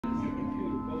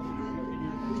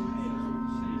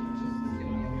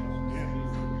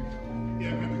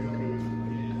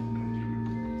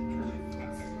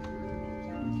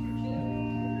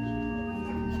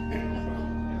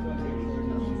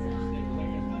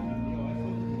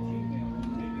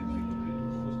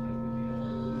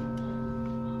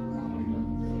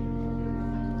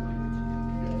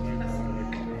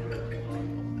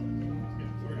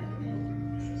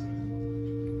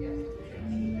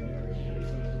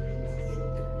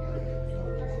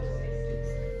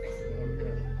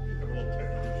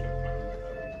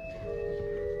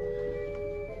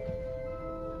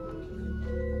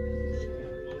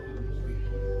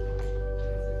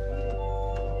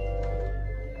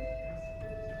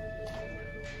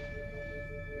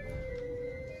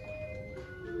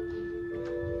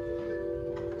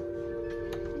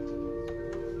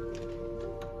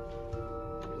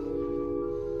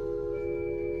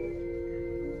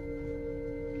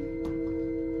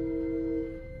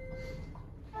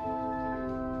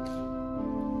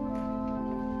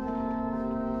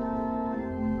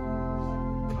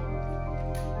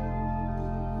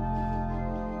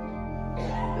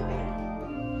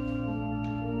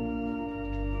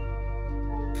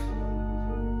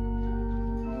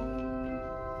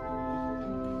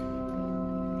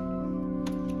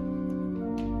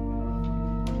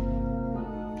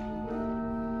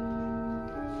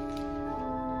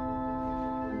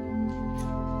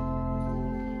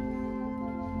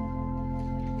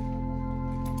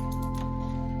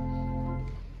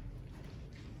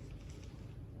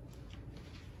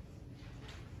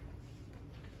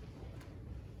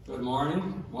Good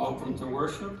morning. Welcome to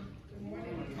worship.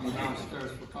 I'm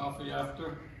downstairs for coffee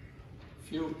after.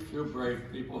 Few brave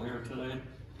people here today.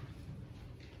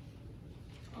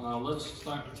 Let's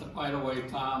start. By the way,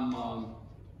 Tom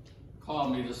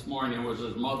called me this morning. It was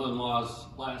his mother-in-law's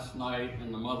last night,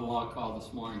 and the mother-in-law called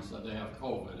this morning and said they have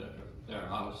COVID at their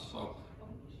house, so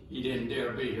he didn't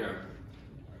dare be here.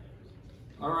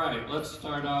 All right, let's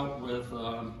start out with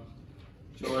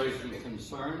joys and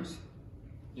concerns.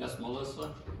 Yes,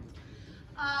 Melissa?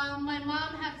 My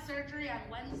mom had surgery on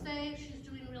Wednesday. She's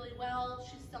doing really well.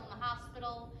 She's still in the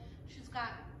hospital. She's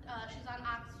on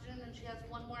oxygen and she has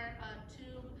one more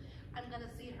tube. I'm gonna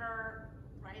see her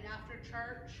right after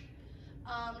church.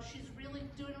 She's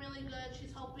doing really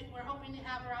good. We're hoping to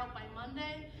have her out by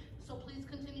Monday. So please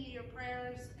continue your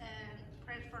prayers and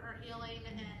prayers for her healing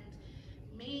and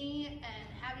me and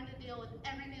having to deal with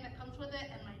everything that comes with it,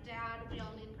 and my dad. We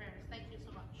all need prayers. Thank you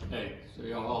so much. Okay, so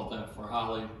you'll hold that for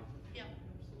Holly. Yep.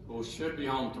 Who should be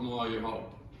home tomorrow, you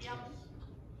hope. Yep.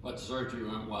 But surgery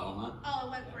went well, huh? Oh,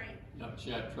 it went great. Yep, she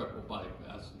had triple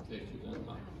bypass, in case you didn't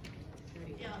know.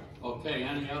 Yeah. Okay,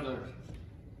 any other?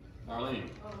 Darlene?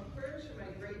 Prayers for my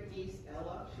great niece,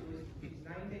 Ella. She's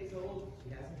 9 days old. She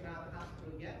hasn't been out of the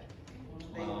hospital yet.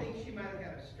 They think she might have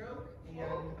had a stroke, and she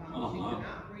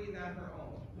cannot breathe on her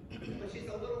own. But she's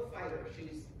a little fighter.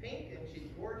 She's pink, and she's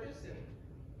gorgeous, and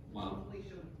hopefully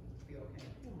she'll be okay.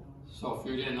 So if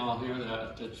you didn't all hear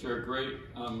that, it's your great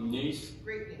niece?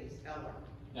 Great niece, Ella.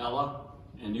 Ella?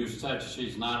 And you said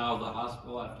she's not out of the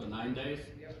hospital after 9 days?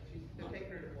 Yep, they're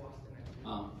taking her to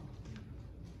Boston.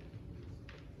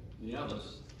 The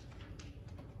others?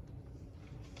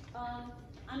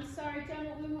 I'm sorry, John,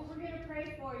 we're going to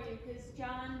pray for you because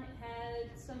John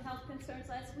had some health concerns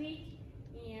last week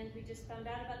and we just found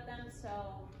out about them, so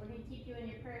we're going to keep you in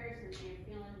your prayers and you're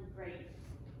feeling great.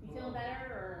 You feeling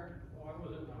better or? Well, I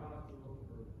was in the hospital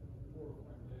for 4 or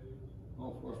 5 days.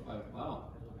 Oh, 4 or 5, wow.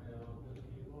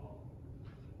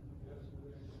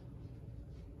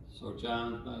 So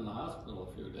John's been in the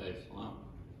hospital a few days, wow.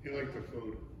 He liked the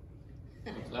food.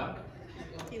 What's that?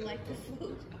 He liked the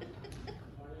food.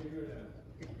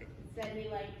 Said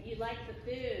you like the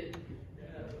food.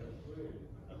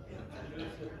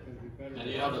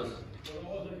 Any others?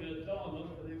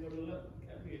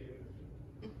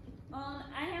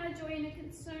 I have a joy and a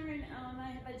concern.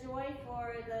 I have a joy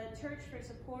for the church for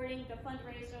supporting the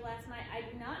fundraiser last night. I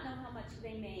do not know how much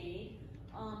they made,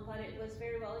 but it was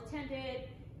very well attended,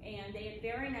 and they had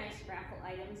very nice raffle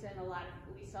items, and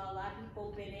we saw a lot of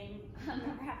people bidding on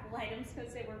the raffle items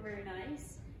because they were very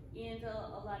nice, and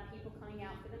a lot of people coming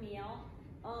out for the meal.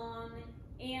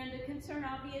 And a concern,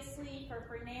 obviously, for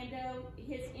Fernando,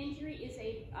 his injury is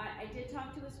I did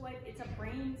talk to his wife, it's a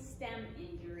brain stem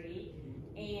injury,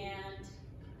 and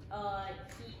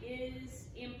he is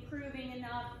improving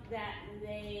enough that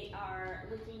they are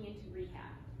looking into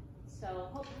rehab. So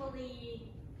hopefully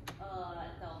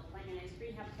they'll find a nice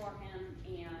rehab for him,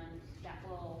 and that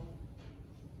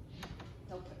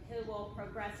he will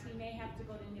progress. He may have to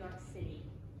go to New York City.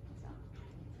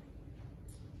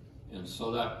 And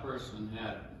so that person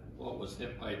was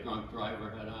hit by a drunk driver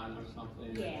head on or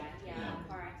something? Yeah,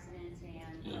 car accident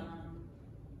and,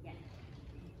 yeah.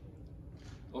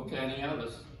 Okay, any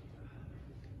others?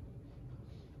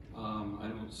 I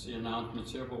don't see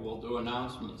announcements here, but we'll do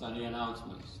announcements. Any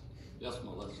announcements? Yes,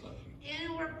 Melissa?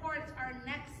 Annual reports are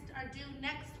due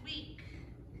next week.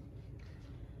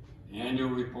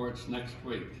 Annual reports next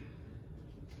week.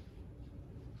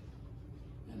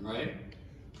 And Ray?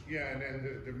 Yeah, and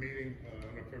then the meeting, I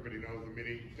don't know if everybody knows, the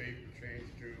meeting date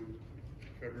changed to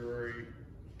February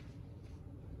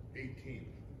 18th.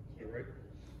 Is that right?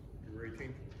 February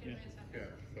 18th? Yeah,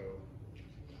 so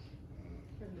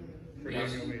for the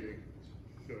annual meeting.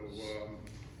 So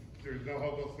there's no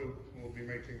hobo soup. We'll be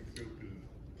making soup and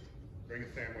bring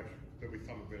a sandwich. There'll be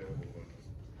some available.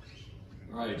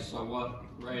 But, Right, so what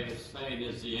Ray is saying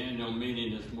is the annual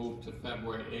meeting is moved to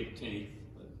February 18th,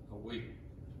 a week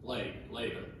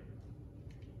later.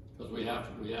 Because we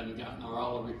hadn't gotten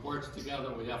all the reports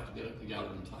together, we have to get it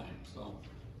together in time. So,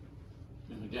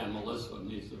 and again, Melissa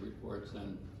needs the reports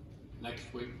in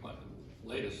next week, but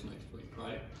latest next week,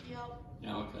 right? Yep.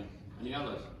 Yeah, okay. Any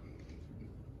others?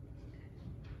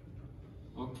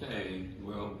 Okay,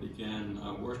 we'll begin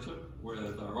worship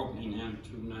with our opening hymn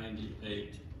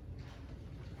 298.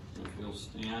 If you'll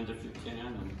stand if you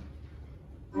can.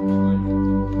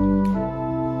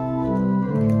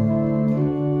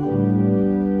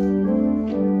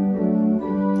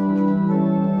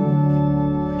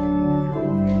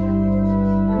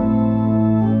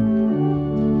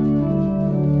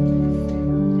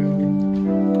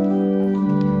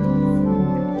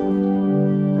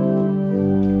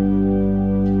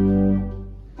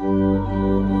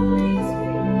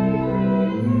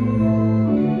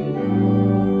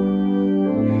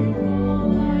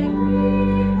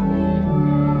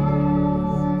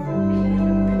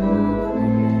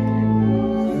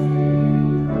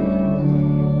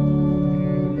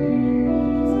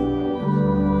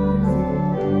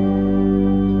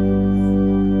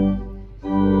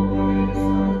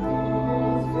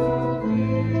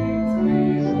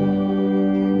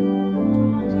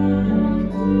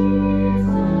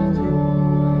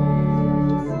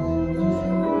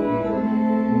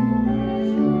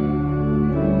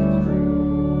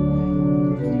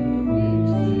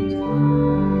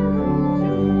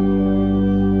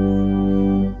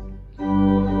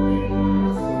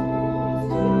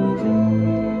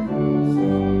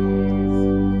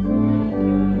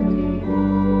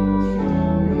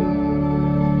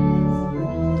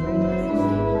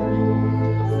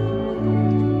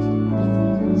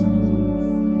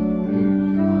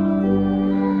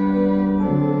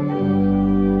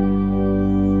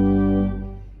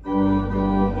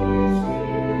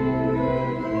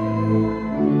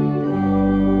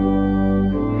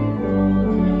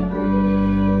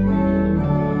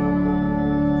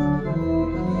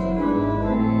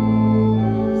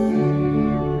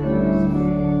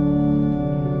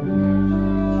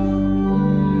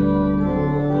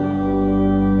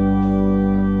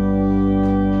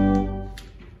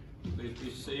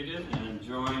 seated and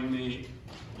join me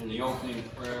in the opening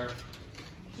prayer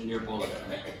in your bulletin.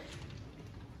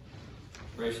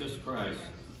 Gracious Christ,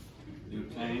 you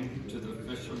came to the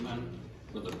fishermen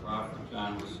where the prophet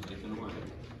John was taken away.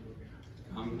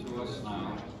 Come to us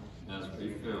now as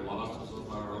we fear losses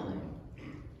of our own.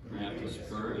 Grant us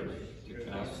courage to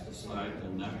cast aside the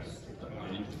nets that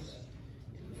bind us,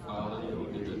 to follow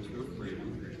you into true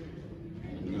freedom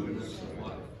and newness of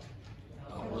life.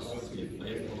 Help us to be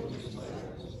faithful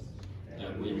disciples,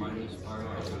 that we might inspire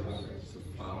others to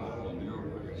follow in your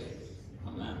ways.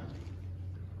 Amen.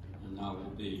 And now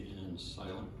we'll be in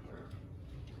silent prayer.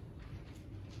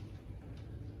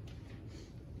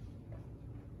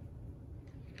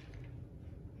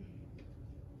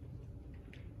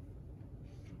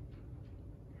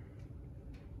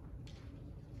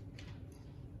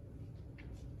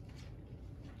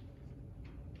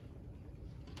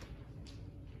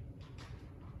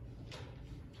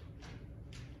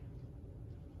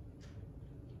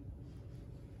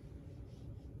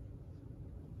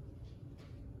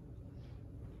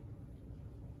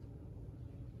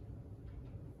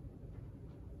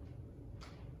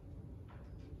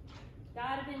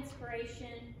 God of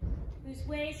inspiration, whose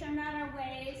ways are not our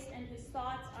ways and whose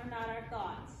thoughts are not our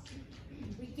thoughts.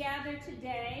 We gather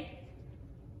today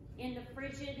in the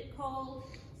frigid cold,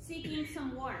 seeking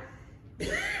some warmth.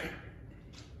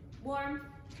 Warmth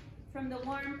from the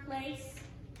warm place,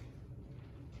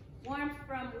 warmth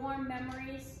from warm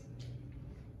memories,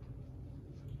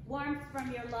 warmth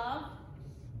from your love,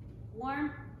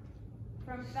 warmth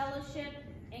from fellowship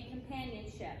and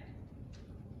companionship.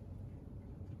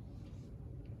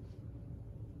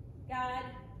 God,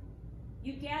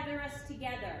 you gather us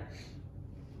together.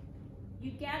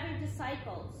 You gather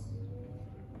disciples.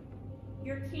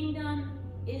 Your kingdom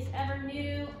is ever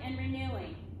new and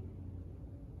renewing.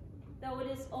 Though it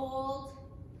is old,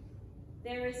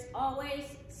 there is always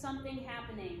something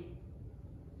happening.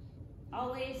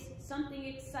 Always something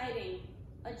exciting,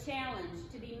 a challenge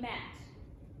to be met,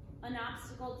 an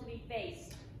obstacle to be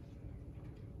faced.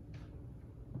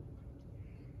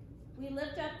 We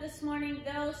lift up this morning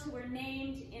those who were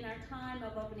named in our time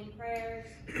of opening prayers,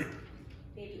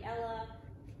 baby Ella,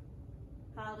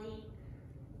 Holly,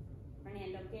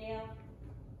 Fernando Gale,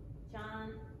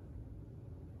 John,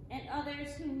 and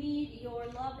others who need your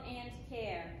love and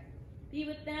care. Be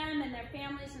with them and their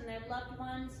families and their loved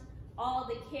ones, all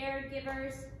the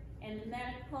caregivers and the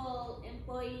medical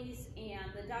employees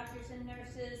and the doctors and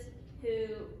nurses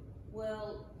who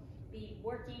will be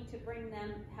working to bring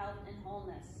them health and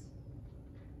wholeness.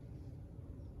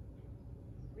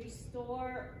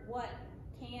 Restore what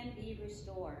can be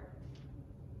restored.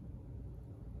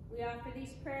 We offer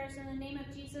these prayers in the name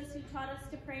of Jesus, who taught us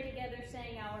to pray together,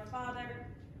 saying, Our Father,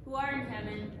 who art in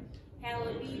heaven,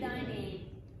 hallowed be thy name.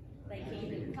 Thy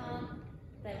kingdom come,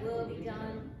 thy will be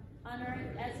done, on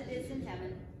earth as it is in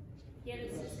heaven. Give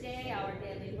us this day our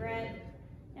daily bread,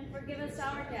 and forgive us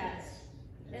our debts,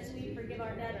 as we forgive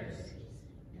our debtors.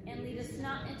 And lead us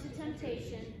not into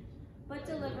temptation, but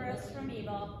deliver us from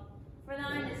evil. For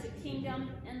thine is the kingdom,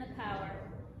 and the power,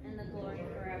 and the glory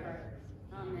forever.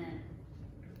 Amen.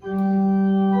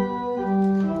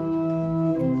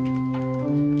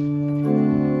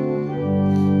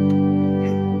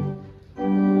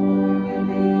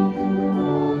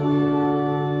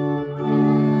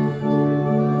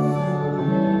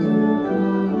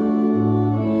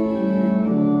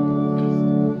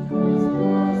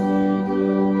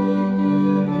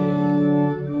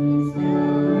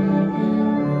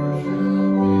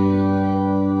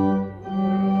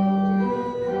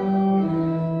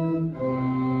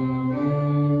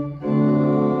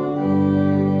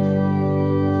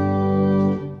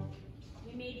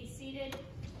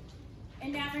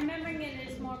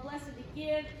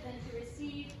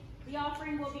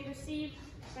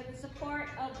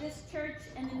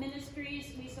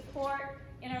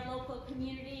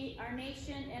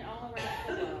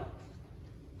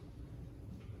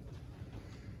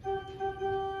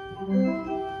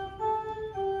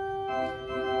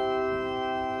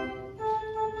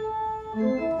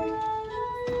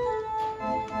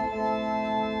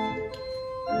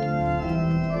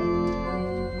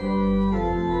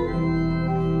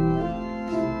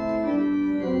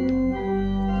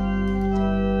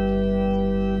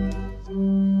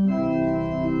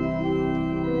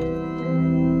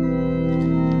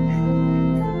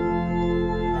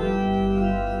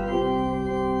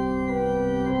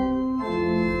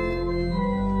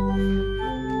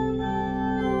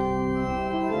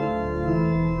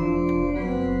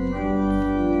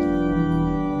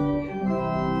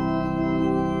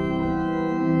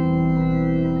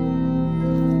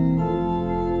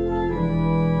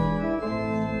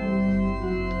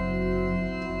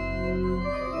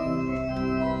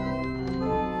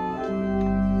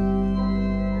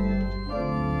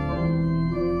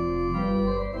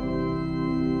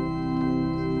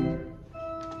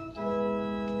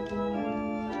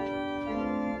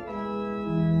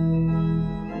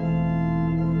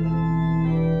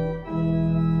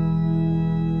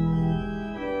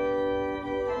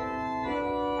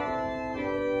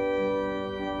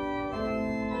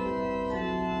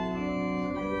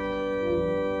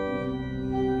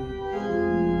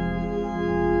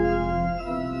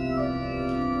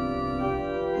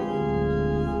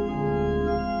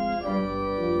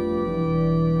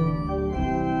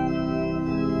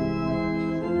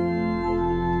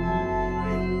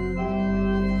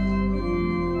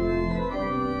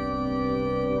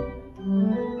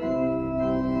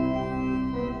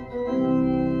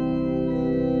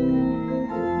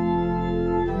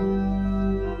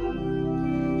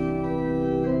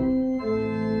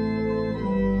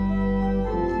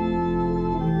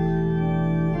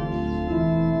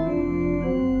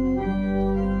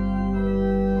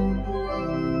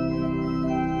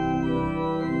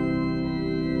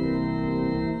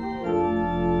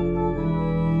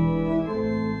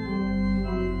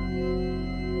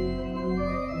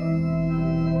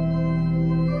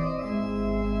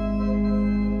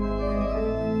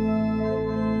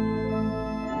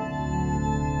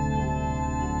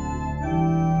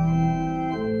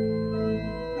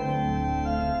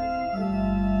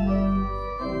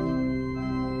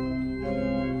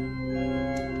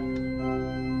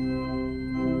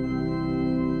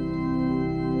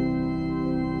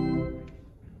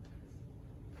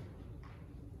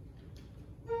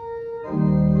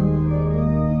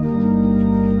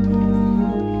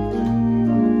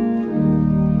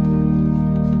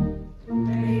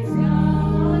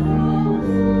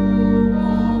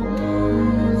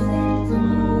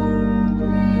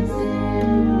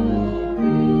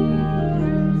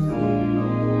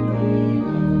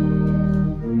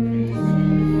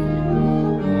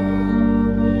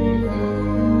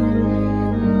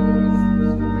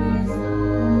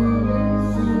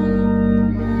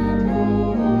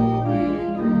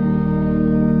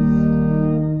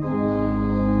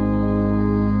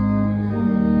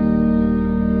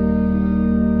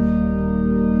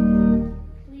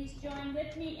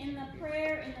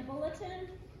 in the bulletin.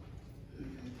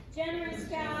 Generous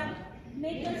God,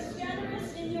 make us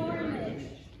generous in your image.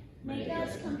 Make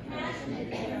us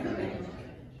compassionate in your image.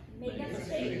 Make us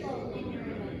faithful in your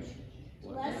image.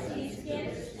 Bless these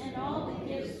gifts and all the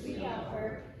gifts we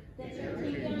offer, that your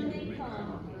kingdom may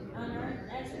come on earth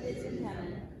as it is in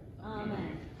heaven.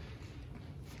 Amen.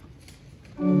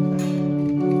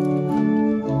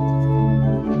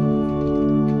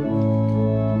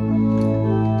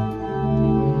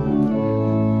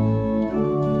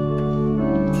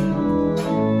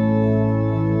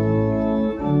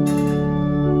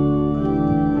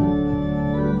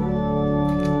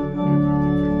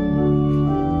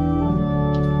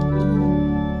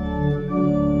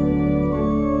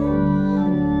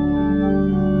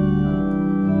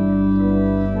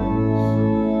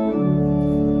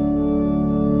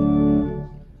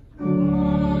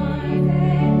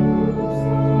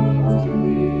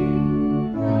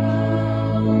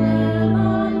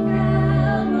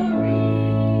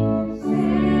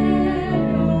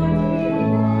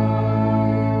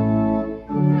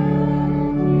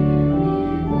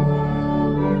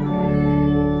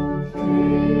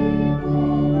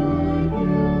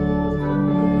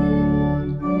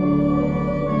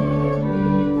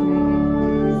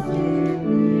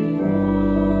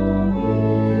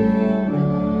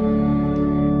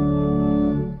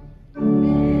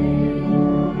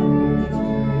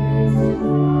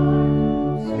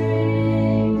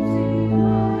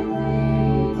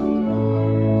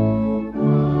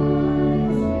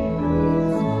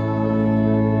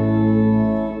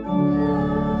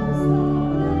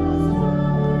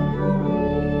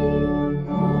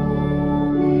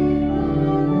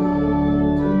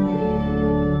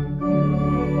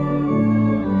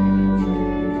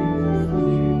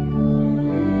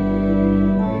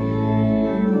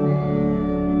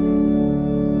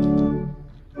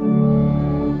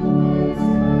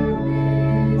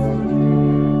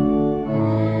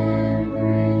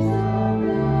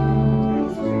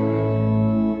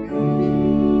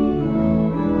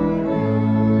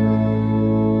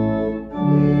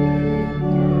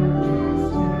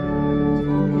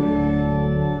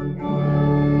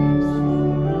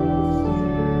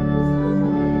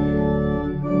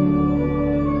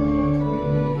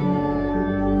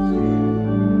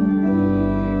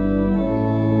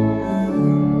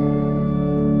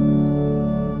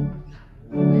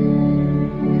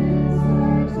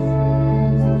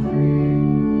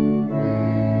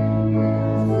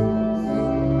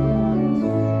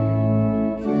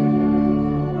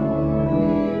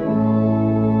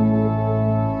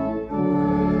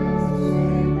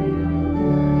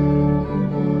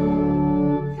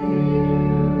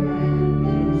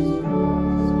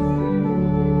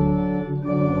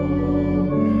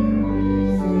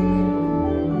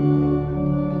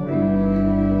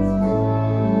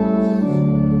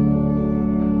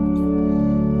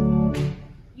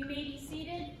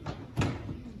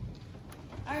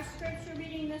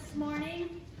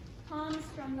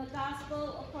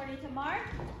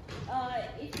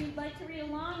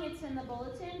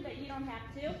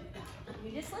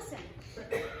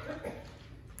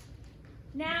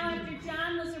 Now, after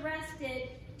John was arrested,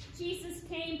 Jesus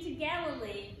came to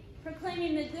Galilee,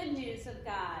 proclaiming the good news of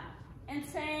God, and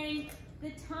saying,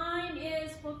 "The time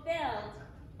is fulfilled,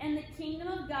 and the kingdom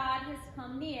of God has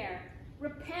come near.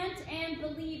 Repent and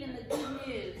believe in the good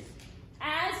news."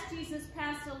 As Jesus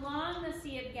passed along the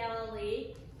Sea of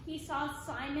Galilee, he saw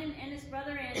Simon and his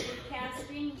brother Andrew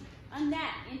casting a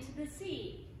net into the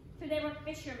sea, for they were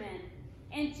fishermen.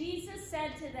 And Jesus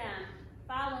said to them,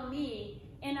 "Follow me,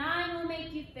 and I will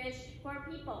make you fish for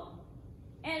people."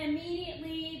 And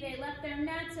immediately they left their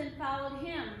nets and followed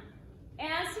him.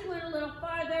 As he went a little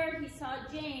farther, he saw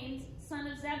James, son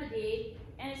of Zebedee,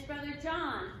 and his brother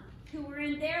John, who were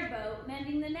in their boat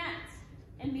mending the nets.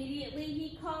 Immediately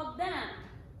he called them,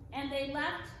 and they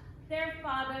left their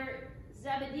father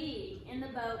Zebedee in the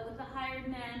boat with the hired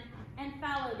men and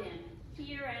followed him.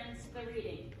 Here ends the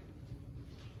reading.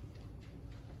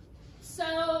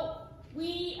 So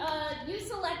we use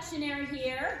the lectionary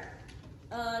here.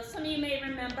 Some of you may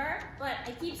remember, but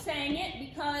I keep saying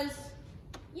it because,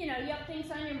 you know, you have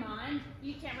things on your mind.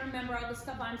 You can't remember all the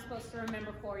stuff I'm supposed to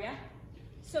remember for you.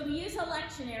 So we use a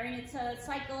lectionary, and it's a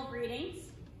cycle of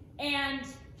readings. And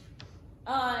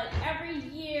every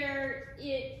year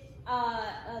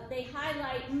they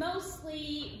highlight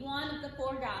mostly one of the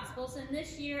four Gospels. And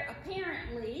this year,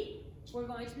 apparently, we're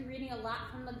going to be reading a lot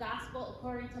from the Gospel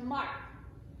according to Mark.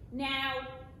 Now,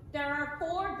 there are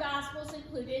four Gospels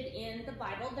included in the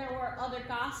Bible. There were other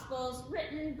Gospels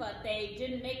written, but they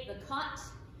didn't make the cut.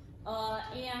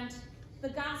 And the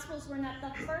Gospels were not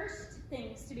the first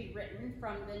things to be written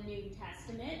from the New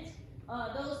Testament.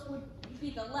 Those would be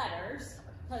the letters,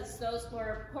 because those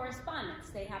were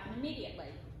correspondence. They happened immediately.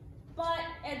 But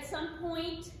at some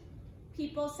point,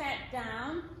 people sat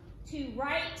down to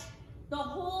write the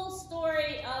whole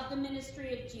story of the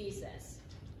ministry of Jesus.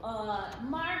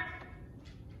 Mark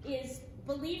is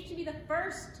believed to be the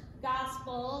first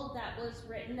gospel that was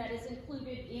written, that is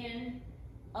included in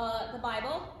the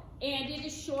Bible, and it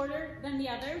is shorter than the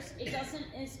others. It doesn't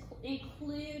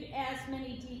include as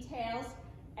many details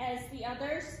as the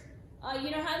others.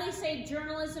 You know how they say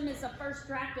journalism is the first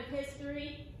draft of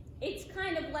history? It's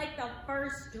kind of like the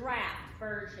first draft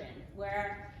version,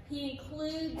 where he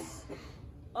includes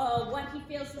what he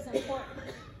feels is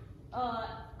important.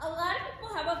 A lot of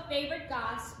people have a favorite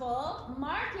gospel.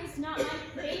 Mark is not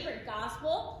my favorite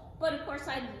gospel, but of course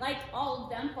I like all of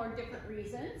them for different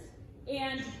reasons.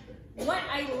 And what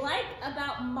I like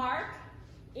about Mark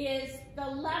is the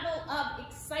level of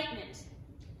excitement.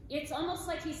 It's almost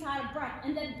like he's out of breath.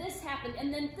 And then this happened,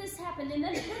 and then this happened, and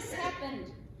then this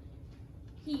happened.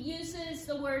 He uses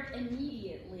the word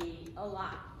immediately a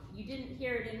lot. You didn't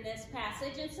hear it in this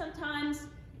passage, and sometimes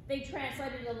they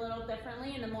translate it a little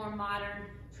differently in the more modern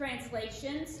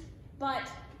translations, but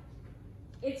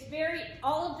it's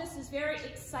all of this is very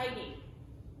exciting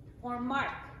for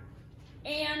Mark.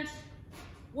 And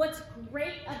what's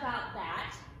great about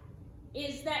that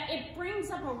is that it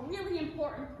brings up a really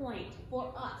important point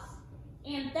for us,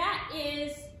 and that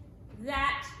is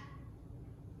that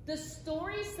the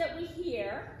stories that we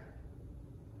hear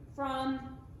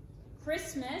from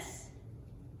Christmas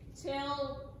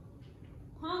till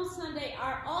Palm Sunday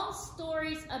are all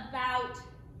stories about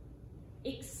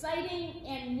exciting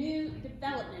and new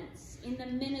developments in the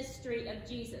ministry of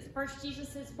Jesus. First,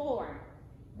 Jesus is born.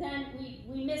 Then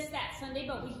we miss that Sunday,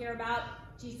 but we hear about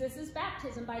Jesus'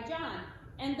 baptism by John.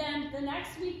 And then the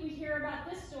next week we hear about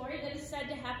this story that is said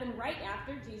to happen right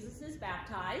after Jesus is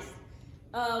baptized,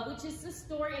 which is the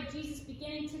story of Jesus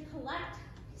beginning to collect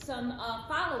some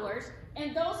followers,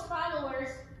 and those followers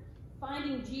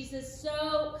finding Jesus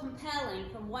so compelling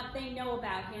from what they know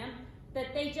about him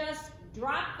that they just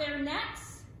drop their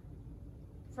nets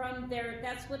from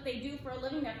that's what they do for a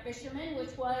living. They're fishermen,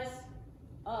 which was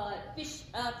fish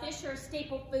are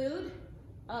staple food,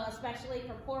 especially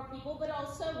for poor people, but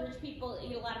also rich people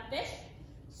eat a lot of fish.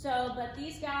 So, but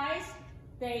these guys,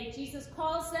 Jesus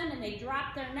calls them and they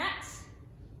drop their nets.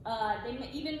 They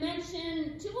even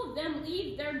mention 2 of them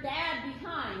leave their dad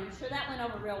behind. I'm sure that went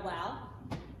over real well.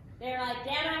 They're like,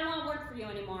 Dad, I don't want to work for you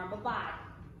anymore, bye-bye.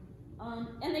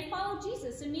 And they follow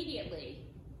Jesus immediately.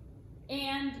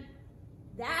 And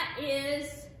that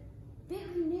is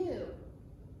very new,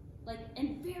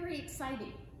 and very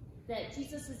exciting, that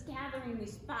Jesus is gathering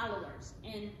these followers,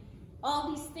 and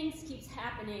all these things keeps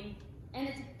happening, and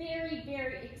it's very,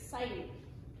 very exciting.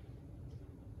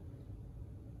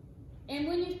 And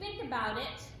when you think about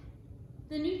it,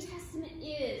 the New Testament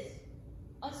is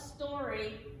a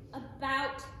story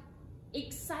about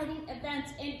exciting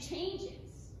events and changes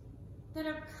that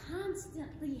are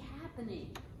constantly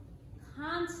happening.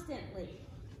 Constantly.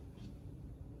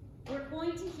 We're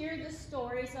going to hear the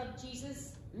stories of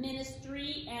Jesus'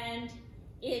 ministry and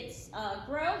its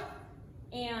growth,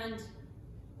 and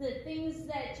the things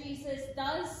that Jesus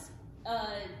does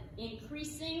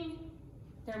increasing.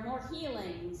 There are more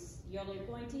healings. You're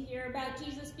going to hear about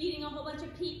Jesus feeding a whole bunch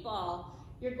of people.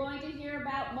 You're going to hear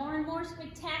about more and more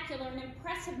spectacular and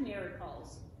impressive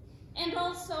miracles. And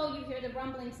also you hear the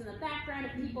rumblings in the background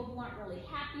of people who aren't really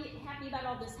happy about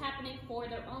all this happening for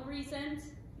their own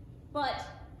reasons. But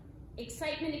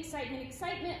excitement, excitement,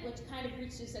 excitement, which kind of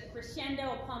reaches a crescendo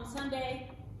on Palm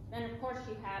Sunday. Then of course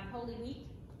you have Holy Week.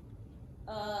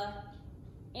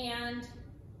 And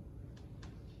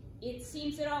it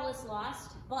seems that all is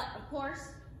lost, but of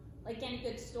course, like any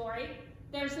good story,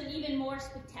 there's an even more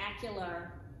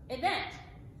spectacular event.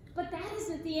 But that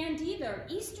isn't the end either.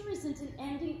 Easter isn't an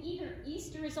ending either.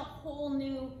 Easter is a whole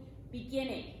new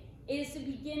beginning. It is the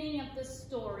beginning of the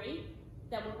story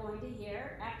that we're going to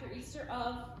hear after Easter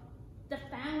of the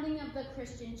founding of the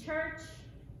Christian church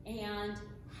and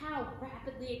how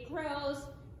rapidly it grows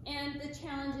and the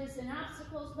challenges and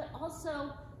obstacles, but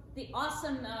also the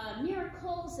awesome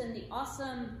miracles and the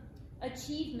awesome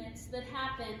achievements that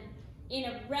happen in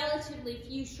a relatively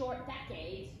few short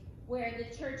decades, where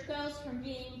the church goes from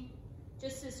being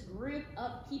just this group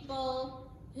of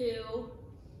people who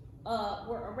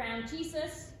were around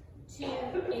Jesus to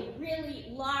a really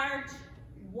large,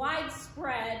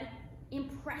 widespread,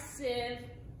 impressive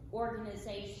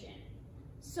organization.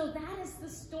 So that is the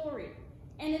story.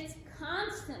 And it's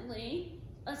constantly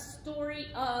a story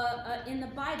in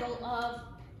the Bible of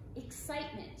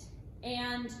excitement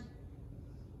and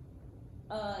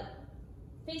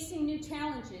facing new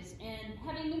challenges and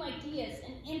having new ideas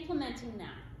and implementing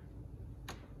them.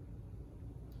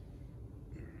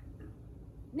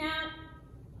 Now,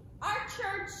 our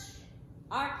church,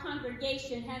 our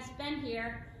congregation has been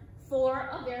here for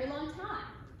a very long time,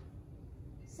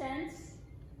 since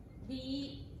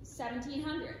the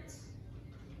 1700s.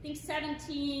 I think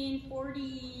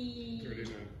 1740.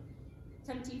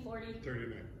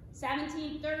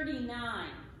 1739.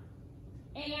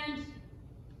 And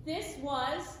this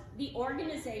was the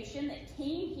organization that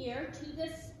came here to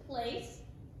this place,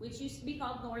 which used to be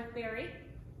called Northbury,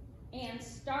 and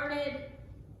started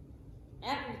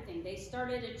everything. They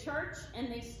started a church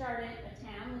and they started a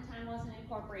town. The town wasn't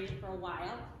incorporated for a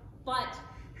while, but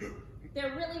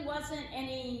there really wasn't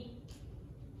any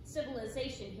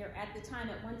civilization here at the time.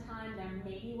 At one time, there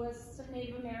maybe was some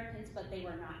Native Americans, but they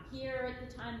were not here at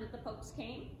the time that the folks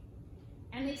came.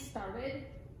 And they started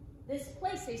this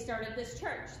place. They started this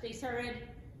church. They started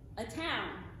a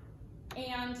town.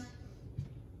 And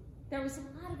there was a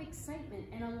lot of excitement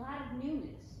and a lot of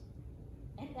newness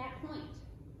at that point.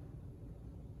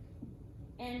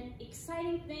 And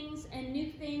exciting things and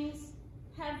new things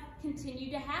have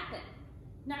continued to happen,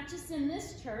 not just in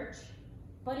this church,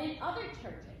 but in other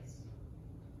churches.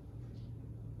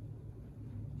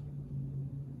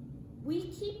 We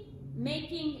keep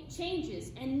making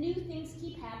changes and new things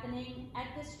keep happening at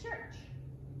this church.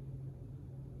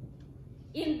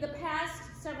 In the past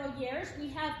several years, we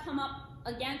have come up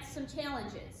against some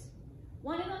challenges.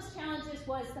 One of those challenges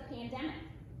was the pandemic.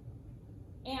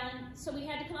 And so we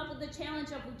had to come up with the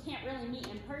challenge of we can't really meet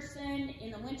in person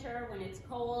in the winter when it's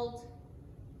cold.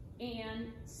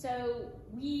 And so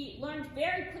we learned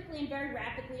very quickly and very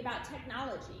rapidly about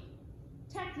technology.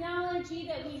 Technology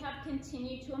that we have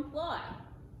continued to employ.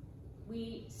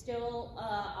 We still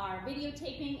are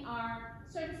videotaping our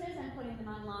services and putting them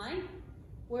online.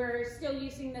 We're still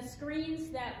using the screens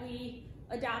that we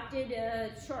adopted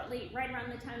shortly, right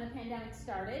around the time the pandemic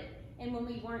started, and when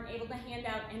we weren't able to hand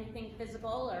out anything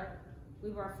physical or we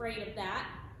were afraid of that.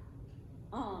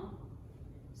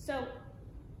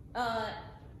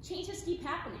 Changes keep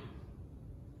happening.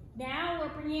 Now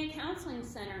we're bringing a counseling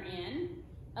center in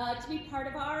to be part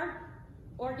of our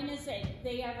organization.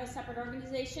 They have a separate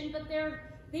organization, but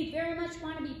they very much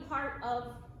want to be part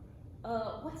of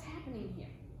what's happening here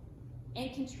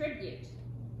and contribute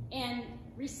and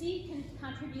receive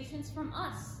contributions from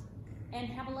us and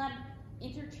have a lot of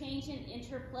interchange and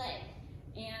interplay.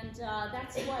 And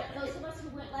that's what, those of us who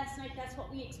went last night, that's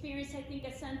what we experienced, I think,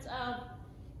 a sense of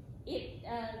it.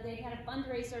 They had a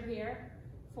fundraiser here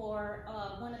for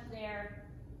one of their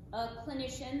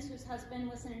clinicians whose husband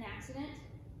was in an accident.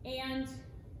 And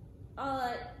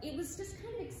it was just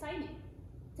kind of exciting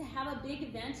to have a big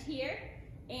event here.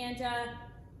 And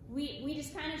we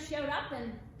just kind of showed up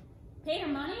and paid our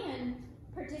money and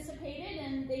participated,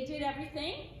 and they did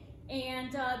everything.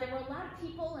 And there were a lot of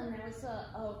people, and there was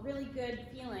a really good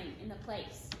feeling in the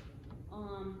place.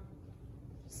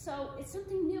 So it's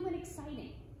something new and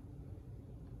exciting.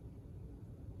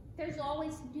 There's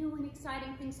always new and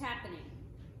exciting things happening.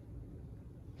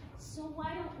 So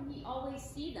why don't we always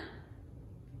see them?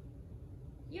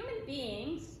 Human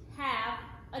beings have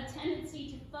a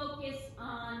tendency to focus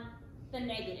on the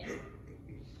negative.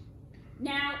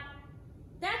 Now,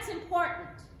 that's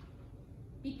important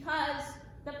because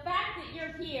the fact that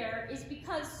you're here is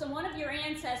because one of your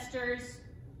ancestors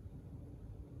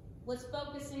was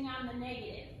focusing on the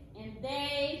negative, and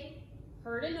they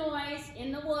heard a noise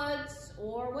in the woods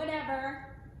or whatever,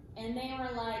 and they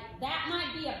were like, that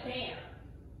might be a bear.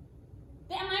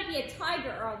 That might be a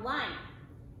tiger or a lion.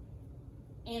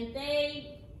 And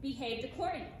they behaved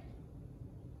accordingly.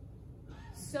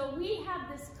 So we have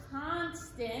this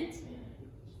constant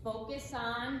focus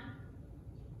on,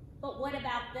 but what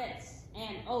about this?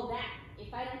 And oh, that.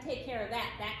 If I don't take care of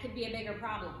that, that could be a bigger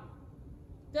problem.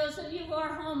 Those of you who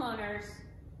are homeowners,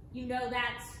 you know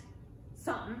that's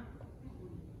something.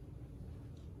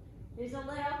 There's a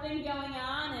little thing going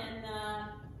on, and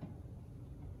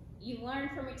you learn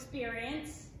from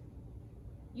experience.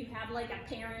 You have like a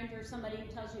parent or somebody who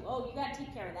tells you, oh, you got to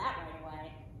take care of that right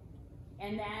away.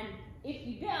 And then if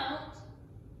you don't,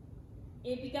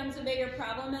 it becomes a bigger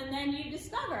problem, and then you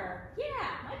discover,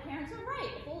 yeah, my parents are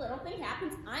right. If a little thing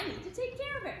happens, I need to take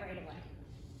care of it right away.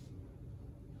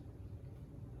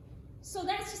 So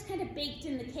that's just kind of baked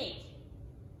in the cake,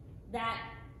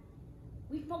 that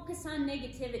we focus on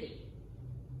negativity.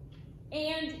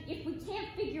 And if we can't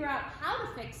figure out how to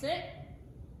fix it,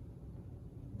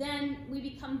 then we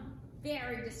become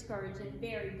very discouraged and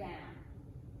very down.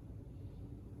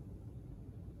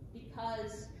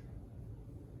 because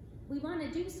we want to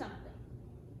do something.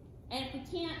 And if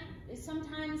we can't,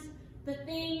 sometimes the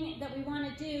thing that we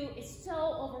want to do is so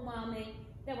overwhelming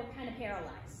that we're kind of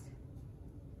paralyzed.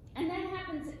 And that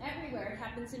happens everywhere. It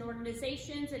happens in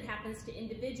organizations, it happens to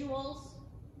individuals.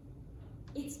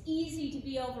 It's easy to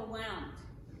be overwhelmed.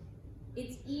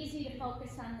 It's easy to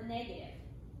focus on the negative.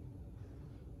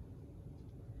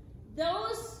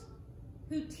 Those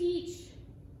who teach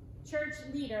church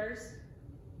leaders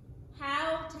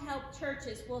how to help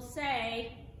churches will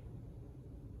say,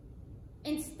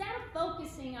 instead of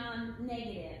focusing on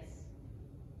negatives,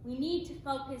 we need to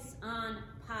focus on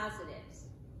positives.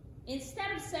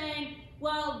 Instead of saying,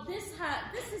 well, this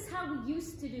is how we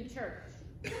used to do church,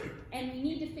 and we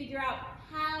need to figure out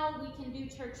how we can do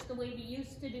church the way we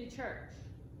used to do church,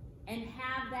 and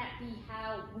have that be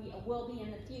how we will be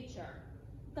in the future.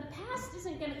 The past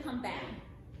isn't going to come back,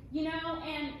 you know,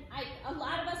 and a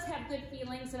lot of us have good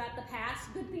feelings about the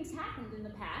past. Good things happened in the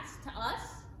past to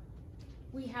us.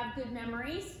 We have good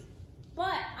memories,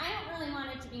 but I don't really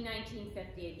want it to be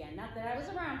 1950 again. Not that I was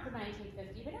around for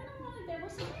 1950, but I don't want it, there were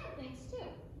some bad things too.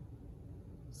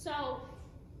 So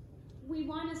we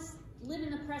want to live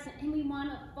in the present, and we want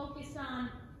to focus on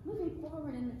moving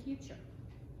forward in the future.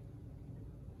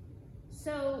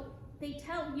 So they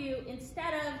tell you,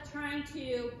 instead of trying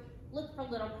to look for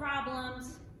little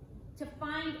problems, to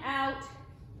find out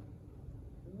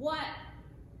what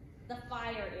the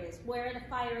fire is, where the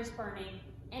fire is burning,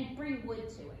 and bring wood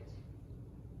to it.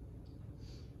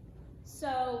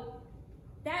 So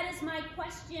that is my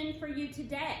question for you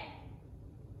today.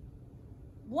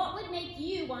 What would make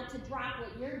you want to drop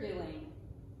what you're doing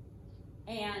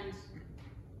and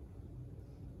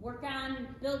work on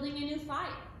building a new fire?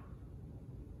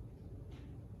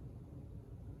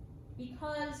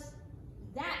 Because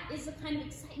that is the kind of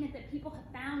excitement that people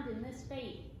have found in this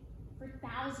faith for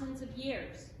thousands of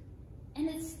years. And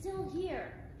it's still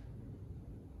here.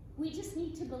 We just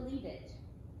need to believe it.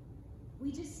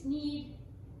 We just need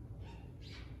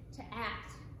to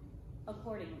act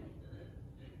accordingly.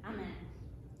 Amen.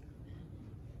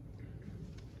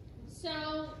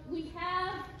 So we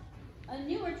have a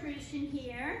newer tradition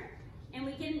here, and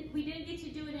we didn't get to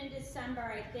do it in December,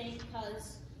 I think,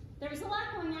 because there was a lot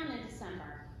going on in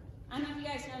December. I don't know if you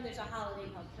guys know there's a holiday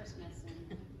called Christmas,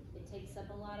 and it takes up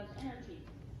a lot of energy.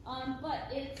 But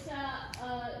it's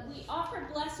we offer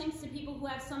blessings to people who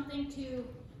have something to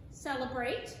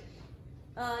celebrate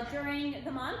during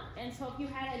the month. And so if you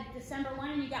had a December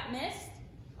one and you got missed,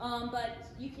 but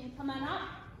you can come on up,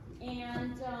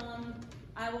 and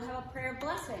I will have a prayer of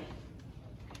blessing.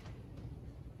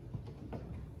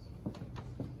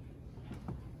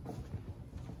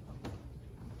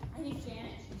 I think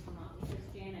Janet should come up, because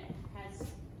Janet has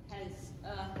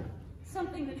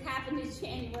something that happened in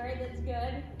January that's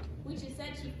good, which is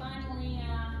that she finally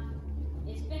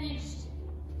is finished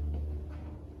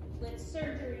with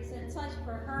surgeries and such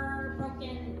for her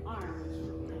broken arm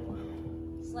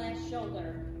 /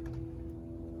 shoulder.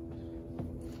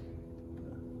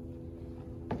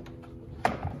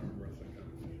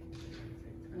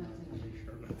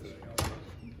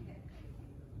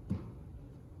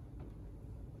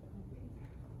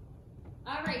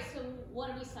 All right, so what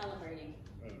are we celebrating?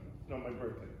 No, my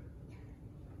birthday.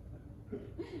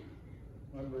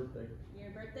 My birthday.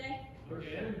 Your birthday?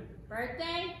 Okay.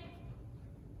 Birthday?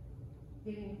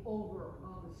 Getting over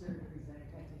all the surgeries that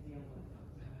I've had to deal with.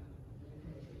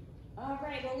 All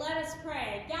right, well, let us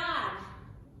pray. God,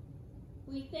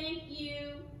 we thank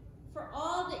you for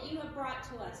all that you have brought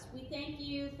to us. We thank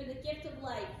you for the gift of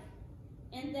life,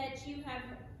 and that you have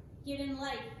given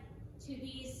life to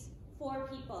these 4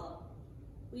 people.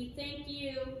 We thank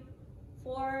you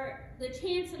for the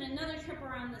chance at another trip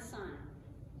around the sun,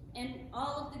 and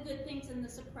all of the good things and the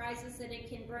surprises that it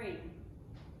can bring.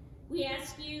 We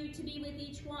ask you to be with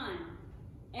each one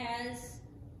as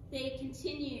they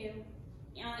continue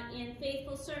in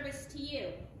faithful service to you.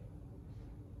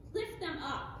 Lift them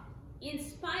up,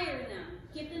 inspire them,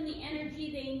 give them the energy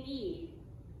they need.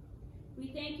 We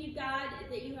thank you, God,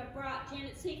 that you have brought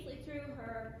Janet safely through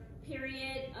her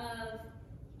period of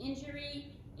injury,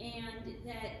 and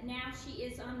that now she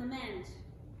is on the mend.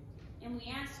 And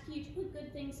we ask you to put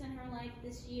good things in her life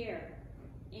this year,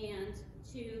 and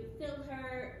to fill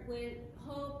her with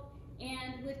hope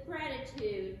and with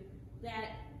gratitude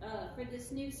that for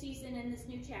this new season and this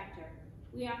new chapter.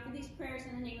 We offer these prayers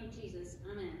in the name of Jesus.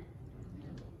 Amen.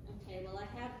 Okay, well, I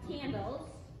have candles.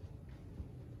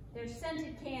 They're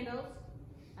scented candles.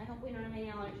 I hope we don't have any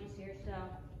allergies here, so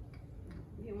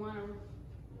if you want to.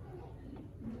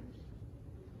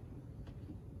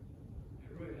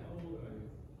 Everybody, how old are you?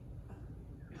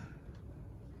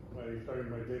 Are you starting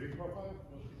my dating profile?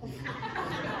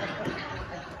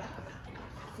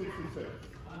 66.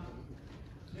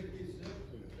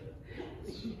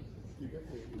 66. You got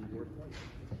the reward card?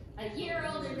 A year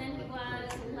older than he was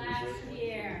last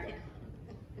year.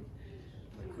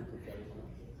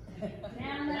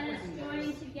 Now let us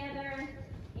join together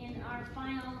in our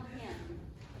final hymn.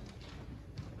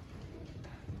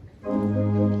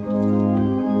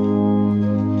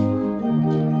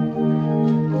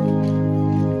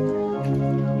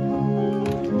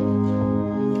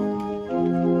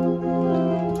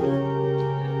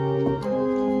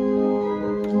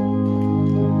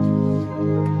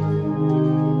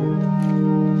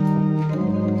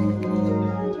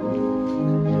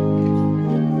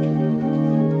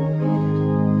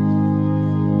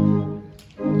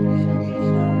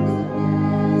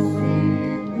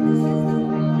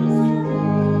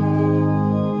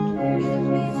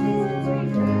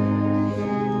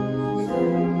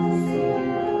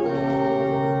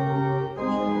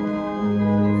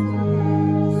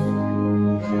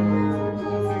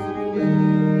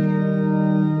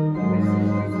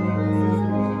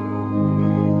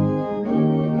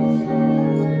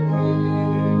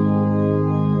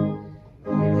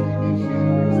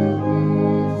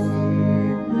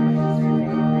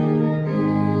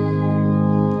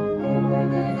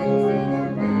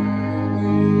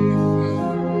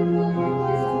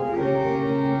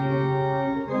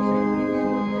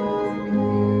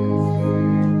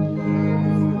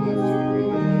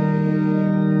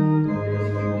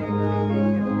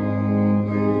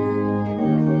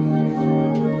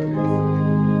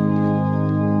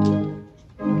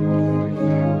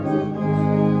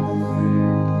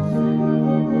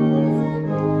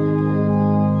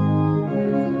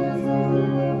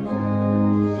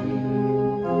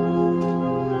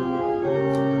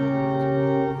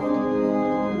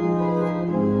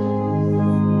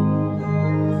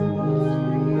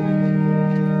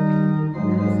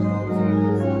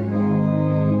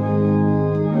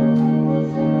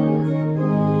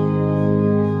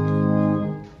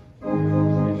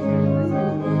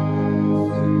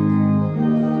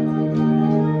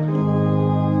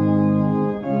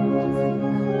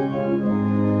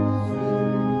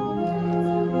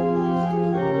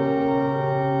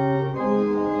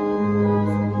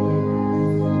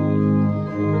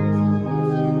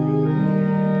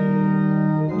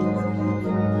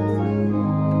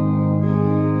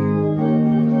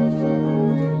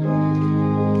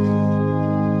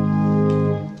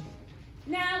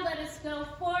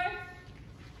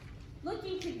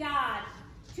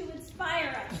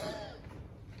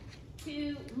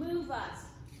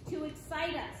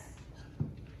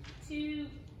 to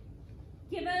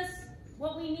give us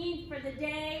what we need for the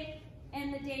day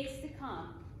and the days to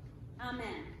come.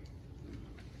 Amen.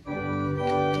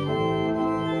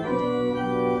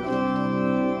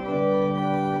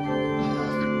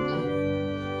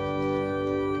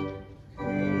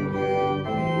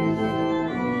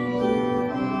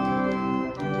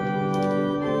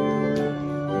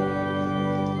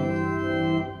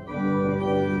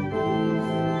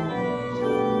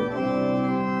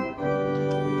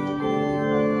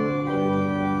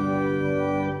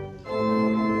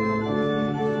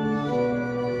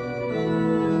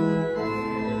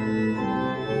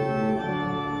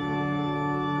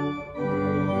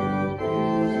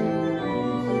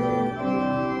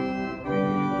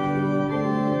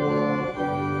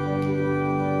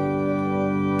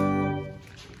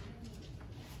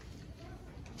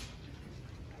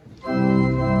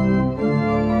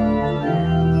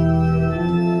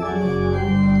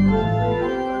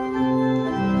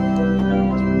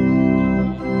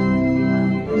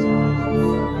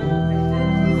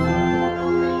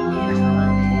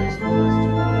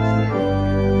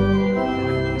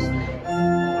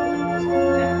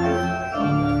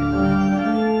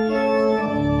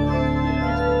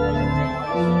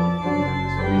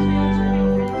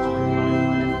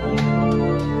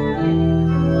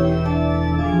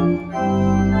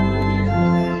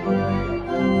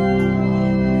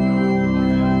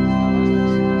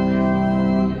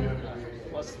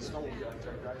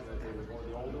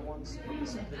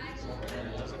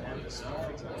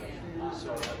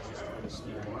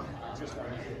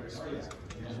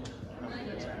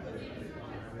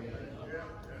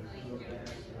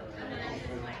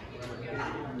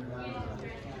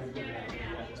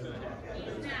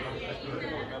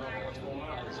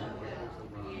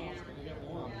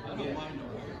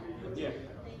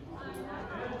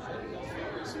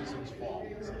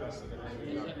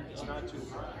 It's not too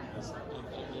hot.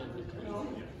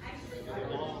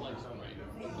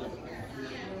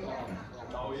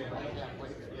 Oh yeah,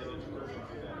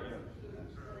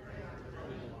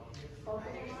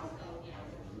 opening